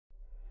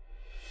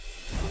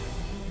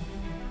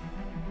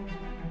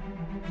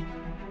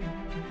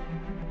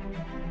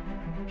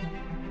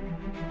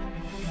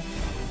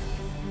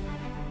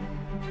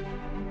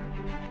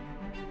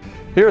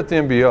Here at the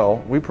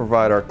NBL, we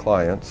provide our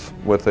clients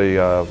with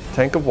a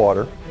tank of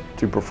water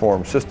to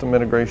perform system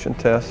integration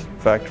tests,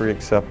 factory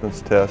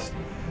acceptance tests,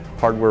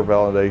 hardware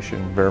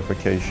validation,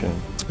 verification.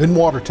 And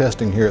water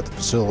testing here at the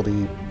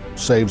facility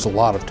saves a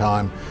lot of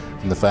time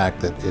in the fact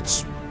that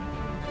it's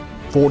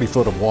 40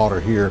 foot of water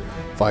here,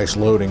 vice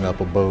loading up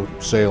a boat,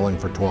 sailing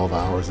for 12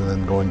 hours, and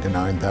then going to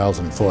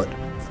 9,000 foot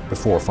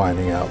before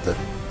finding out that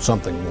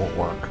something won't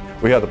work.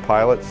 We have the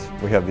pilots,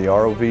 we have the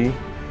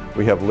ROV,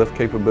 we have lift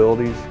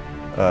capabilities.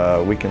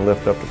 We can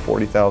lift up to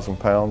 40,000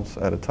 pounds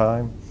at a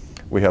time.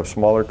 We have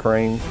smaller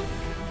cranes.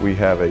 We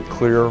have a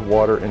clear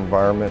water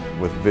environment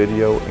with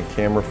video and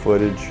camera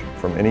footage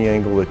from any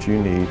angle that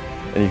you need,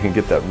 and you can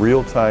get that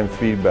real-time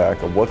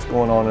feedback of what's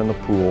going on in the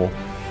pool.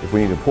 If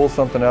we need to pull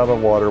something out of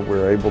the water,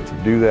 we're able to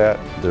do that.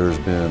 There's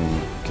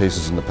been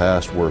cases in the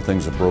past where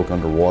things have broke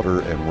underwater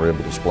and we're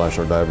able to splash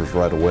our divers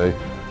right away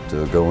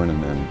to go in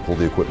and pull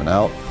the equipment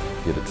out,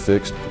 get it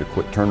fixed, get a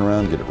quick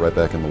turnaround, get it right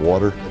back in the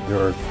water. There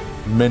are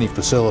many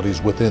facilities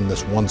within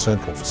this one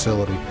central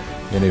facility,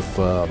 and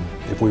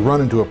if we run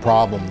into a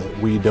problem that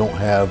we don't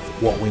have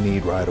what we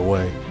need right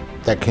away,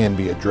 that can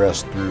be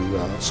addressed through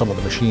some of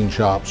the machine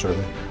shops or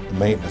the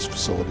maintenance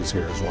facilities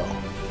here as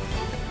well.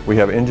 We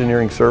have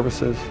engineering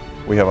services,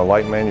 we have a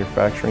light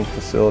manufacturing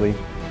facility,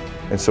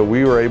 and so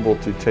we were able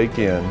to take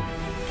in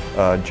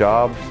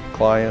jobs,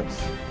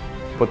 clients,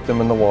 put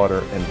them in the water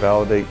and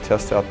validate,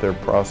 test out their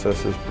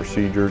processes,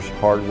 procedures,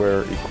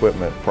 hardware,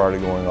 equipment prior to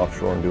going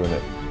offshore and doing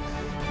it.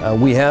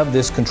 We have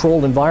this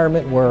controlled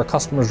environment where our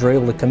customers are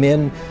able to come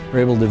in, they're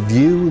able to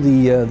view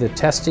the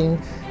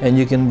testing, and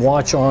you can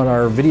watch on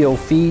our video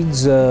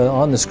feeds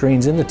on the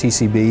screens in the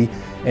TCB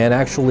and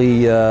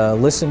actually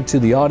listen to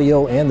the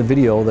audio and the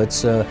video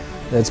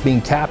that's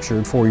being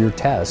captured for your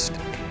test.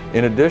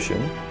 In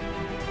addition,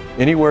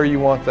 anywhere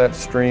you want that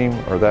stream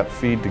or that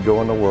feed to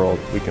go in the world,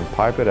 we can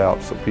pipe it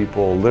out so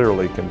people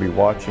literally can be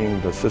watching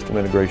the system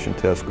integration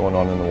test going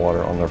on in the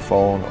water on their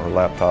phone or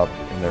laptop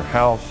in their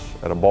house,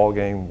 at a ball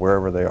game,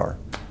 wherever they are,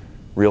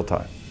 real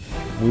time.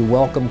 We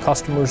welcome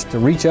customers to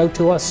reach out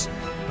to us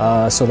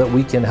so that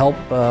we can help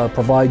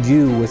provide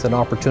you with an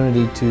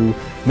opportunity to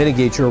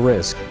mitigate your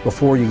risk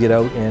before you get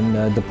out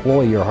and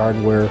deploy your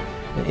hardware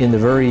in the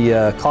very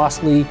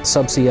costly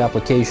subsea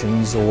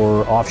applications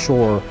or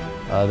offshore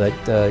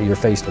that you're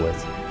faced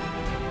with.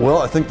 Well,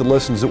 I think the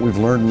lessons that we've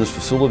learned in this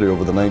facility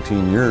over the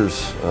 19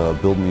 years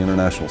building the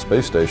International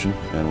Space Station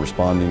and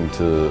responding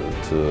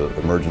to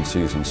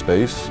emergencies in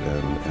space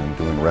and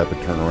doing rapid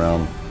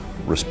turnaround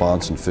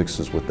response and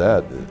fixes with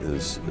that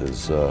is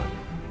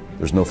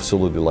there's no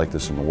facility like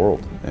this in the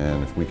world.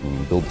 And if we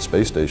can build the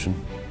space station,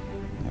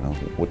 you know,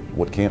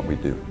 what can't we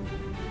do?